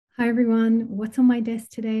Hi everyone, what's on my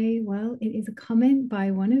desk today? Well, it is a comment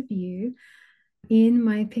by one of you in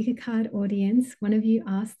my pick a card audience. One of you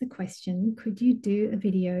asked the question, could you do a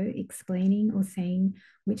video explaining or saying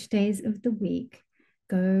which days of the week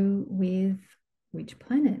go with which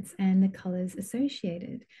planets and the colors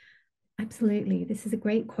associated? Absolutely. This is a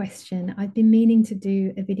great question. I've been meaning to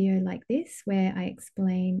do a video like this where I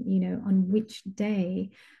explain, on which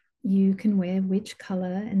day you can wear which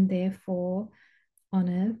color and therefore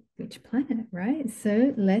honor which planet, right?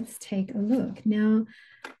 So let's take a look. Now,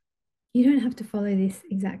 you don't have to follow this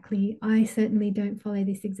exactly. I certainly don't follow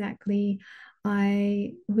this exactly.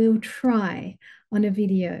 I will try on a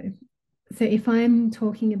video. So if I'm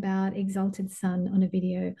talking about exalted sun on a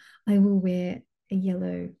video, I will wear a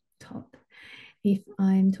yellow top. If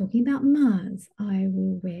I'm talking about Mars, I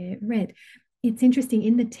will wear red. It's interesting,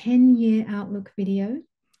 in the 10-year outlook video,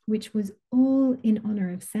 which was all in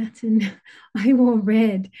honor of Saturn, I wore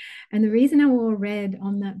red. And the reason I wore red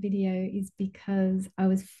on that video is because I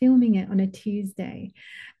was filming it on a Tuesday.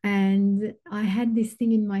 And I had this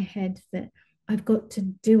thing in my head that I've got to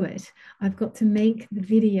do it. I've got to make the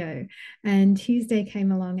video. And Tuesday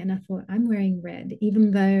came along and I thought, I'm wearing red,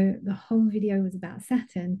 even though the whole video was about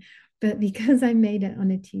Saturn. But because I made it on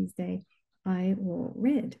a Tuesday, I wore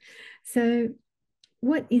red. So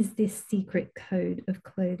what is this secret code of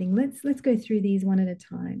clothing? Let's go through these one at a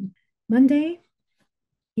time. Monday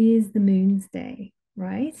is the moon's day,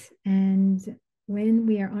 right? And when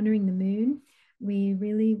we are honoring the moon, we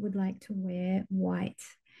really would like to wear white.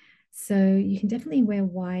 So you can definitely wear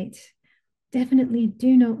white. Definitely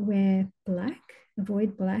do not wear black.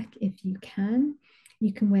 Avoid black if you can.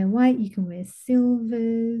 You can wear white, you can wear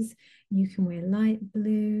silvers, you can wear light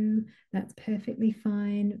blue. That's perfectly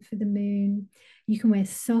fine for the moon. You can wear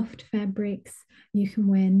soft fabrics, you can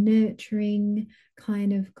wear nurturing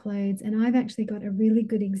kind of clothes. And I've actually got a really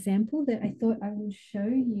good example that I thought I would show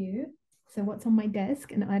you. So, what's on my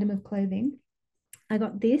desk? An item of clothing. I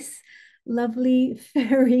got this lovely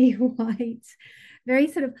furry white, very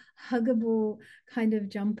sort of huggable kind of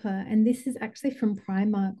jumper. And this is actually from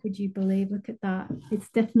Primark, would you believe? Look at that. It's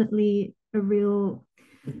definitely a real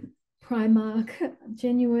Primark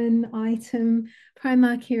genuine item.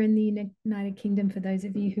 Primark here in the United Kingdom, for those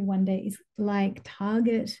of you who wonder, is like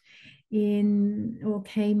Target in or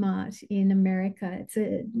Kmart in America. It's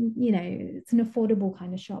it's an affordable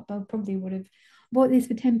kind of shop. I probably would have bought this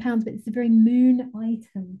for £10, but it's a very moon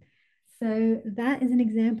item. So that is an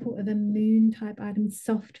example of a moon type item,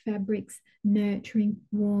 soft fabrics, nurturing,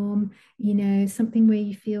 warm, something where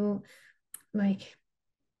you feel like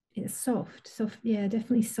it's soft, yeah,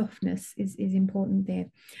 definitely softness is important there.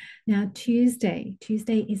 Now, Tuesday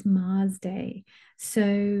is Mars Day.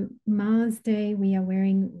 So Mars Day, we are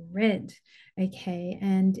wearing red, okay?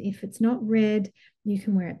 And if it's not red, you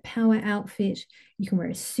can wear a power outfit, you can wear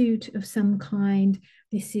a suit of some kind.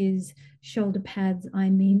 This is shoulder pads, I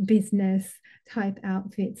mean business type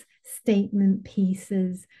outfits, statement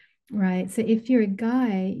pieces, right? So if you're a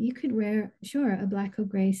guy, you could wear, sure, a black or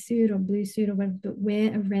gray suit or blue suit or whatever, but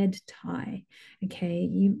wear a red tie. Okay,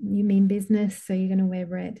 you mean business, so you're going to wear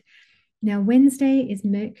red. Now, Wednesday is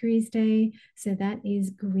Mercury's day, so that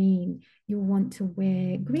is green. You'll want to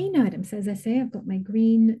wear green items. So as I say, I've got my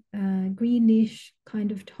greenish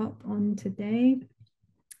kind of top on today.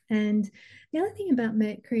 And the other thing about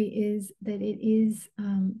Mercury is that it is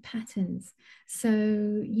patterns.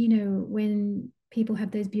 So, when people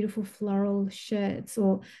have those beautiful floral shirts,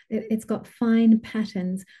 or it's got fine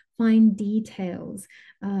patterns, fine details,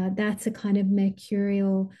 that's a kind of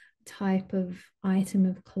mercurial type of item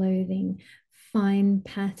of clothing. Fine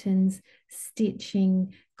patterns,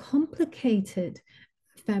 stitching, complicated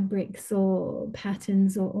fabrics or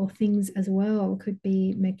patterns or things as well could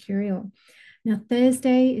be mercurial. Now,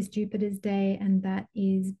 Thursday is Jupiter's day, and that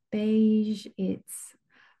is beige. It's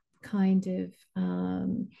kind of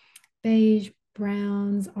beige,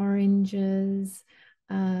 browns, oranges.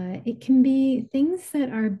 It can be things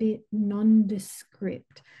that are a bit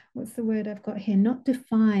nondescript. What's the word I've got here? Not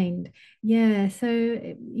defined. Yeah,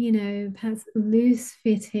 so, perhaps loose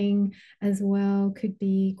fitting as well could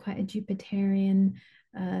be quite a Jupiterian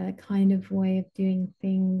kind of way of doing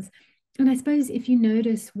things. And I suppose if you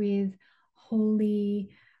notice with holy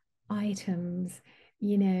items,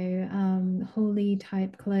 holy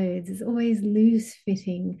type clothes. It's always loose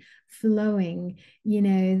fitting, flowing.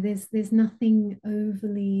 There's nothing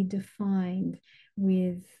overly defined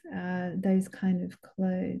with those kind of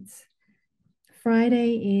clothes.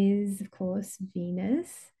 Friday is, of course, Venus.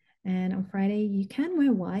 And on Friday, you can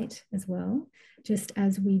wear white as well, just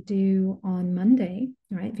as we do on Monday,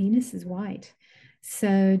 right? Venus is white.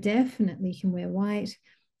 So definitely you can wear white.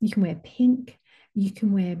 You can wear pink, you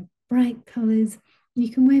can wear bright colors,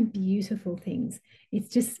 you can wear beautiful things. It's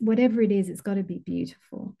just whatever it is, it's got to be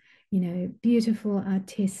beautiful, beautiful,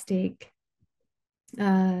 artistic,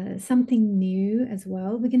 something new as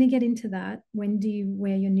well. We're going to get into that. When do you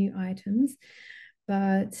wear your new items?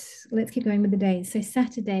 But let's keep going with the days. So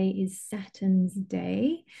Saturday is Saturn's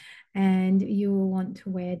day, and you will want to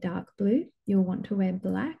wear dark blue. You'll want to wear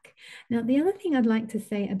black. Now, the other thing I'd like to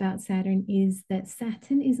say about Saturn is that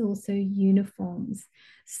Saturn is also uniforms.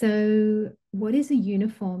 So what is a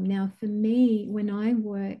uniform? Now, for me, when I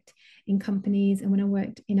worked in companies and when I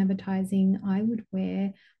worked in advertising, I would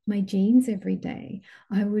wear my jeans every day.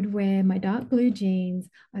 I would wear my dark blue jeans.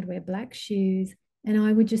 I'd wear black shoes, and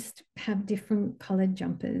I would just have different colored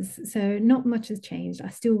jumpers. So not much has changed. I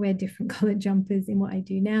still wear different colored jumpers in what I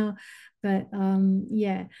do now. But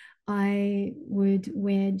yeah, I would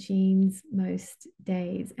wear jeans most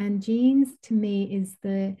days. And jeans to me is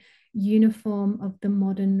the uniform of the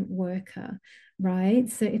modern worker, right?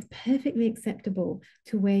 So it's perfectly acceptable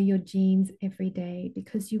to wear your jeans every day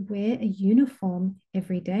because you wear a uniform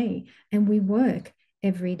every day and we work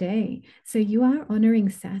every day. So you are honoring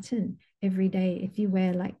Saturn every day. If you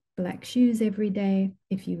wear like black shoes every day,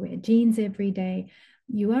 if you wear jeans every day,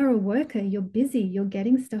 you are a worker, you're busy, you're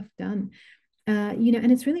getting stuff done.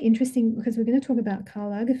 And it's really interesting because we're going to talk about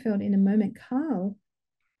Karl Lagerfeld in a moment. Karl,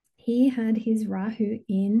 he had his Rahu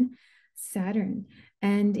in Saturn,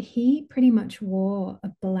 and he pretty much wore a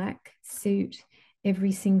black suit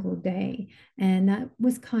every single day. And that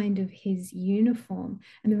was kind of his uniform.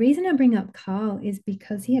 And the reason I bring up Karl is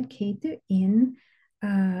because he had Ketu in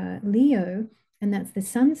Leo, and that's the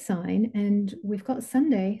sun sign. And we've got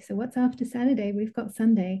Sunday. So what's after Saturday? We've got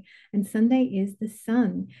Sunday, and Sunday is the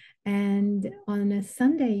sun. And on a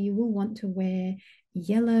Sunday, you will want to wear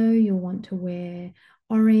yellow, you'll want to wear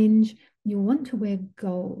orange, you'll want to wear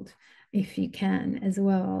gold if you can as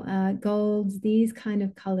well. Golds, these kind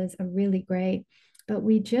of colors are really great. But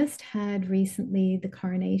we just had recently the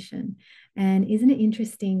coronation. And isn't it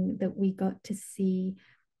interesting that we got to see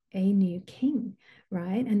a new king,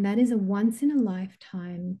 right? And that is a once in a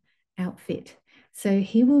lifetime outfit. So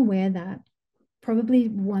he will wear that probably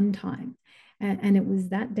one time. And it was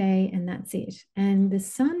that day and that's it. And the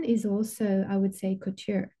sun is also, I would say,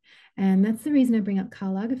 couture. And that's the reason I bring up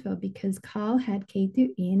Karl Lagerfeld, because Karl had Ketu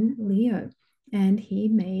in Leo and he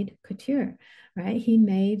made couture, right? He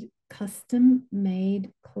made custom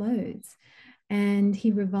made clothes. And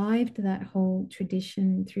he revived that whole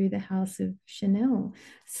tradition through the house of Chanel.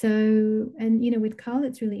 So, and with Karl,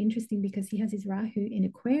 it's really interesting because he has his Rahu in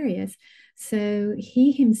Aquarius. So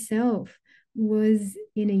he himself was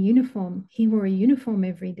in a uniform. He wore a uniform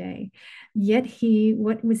every day. Yet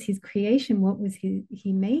what was his creation? What was he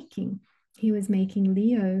making? He was making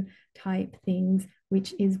Leo type things,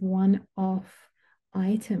 which is one-off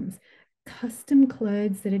items, custom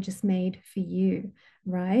clothes that are just made for you,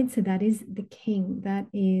 right? So that is the king. That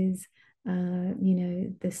is,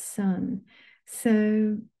 the sun.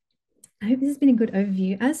 So I hope this has been a good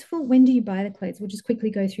overview. As for when do you buy the clothes, we'll just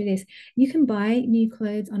quickly go through this. You can buy new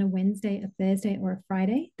clothes on a Wednesday, a Thursday, or a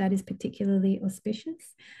Friday. That is particularly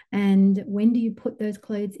auspicious. And when do you put those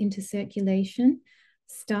clothes into circulation?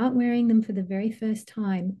 Start wearing them for the very first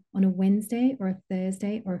time on a Wednesday or a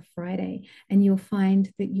Thursday or a Friday. And you'll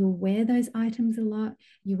find that you'll wear those items a lot.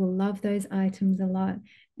 You will love those items a lot.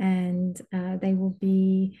 And they will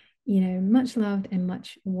be, much loved and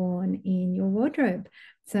much worn in your wardrobe.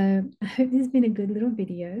 So I hope this has been a good little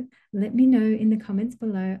video. Let me know in the comments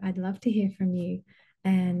below. I'd love to hear from you,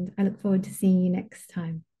 and I look forward to seeing you next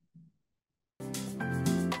time.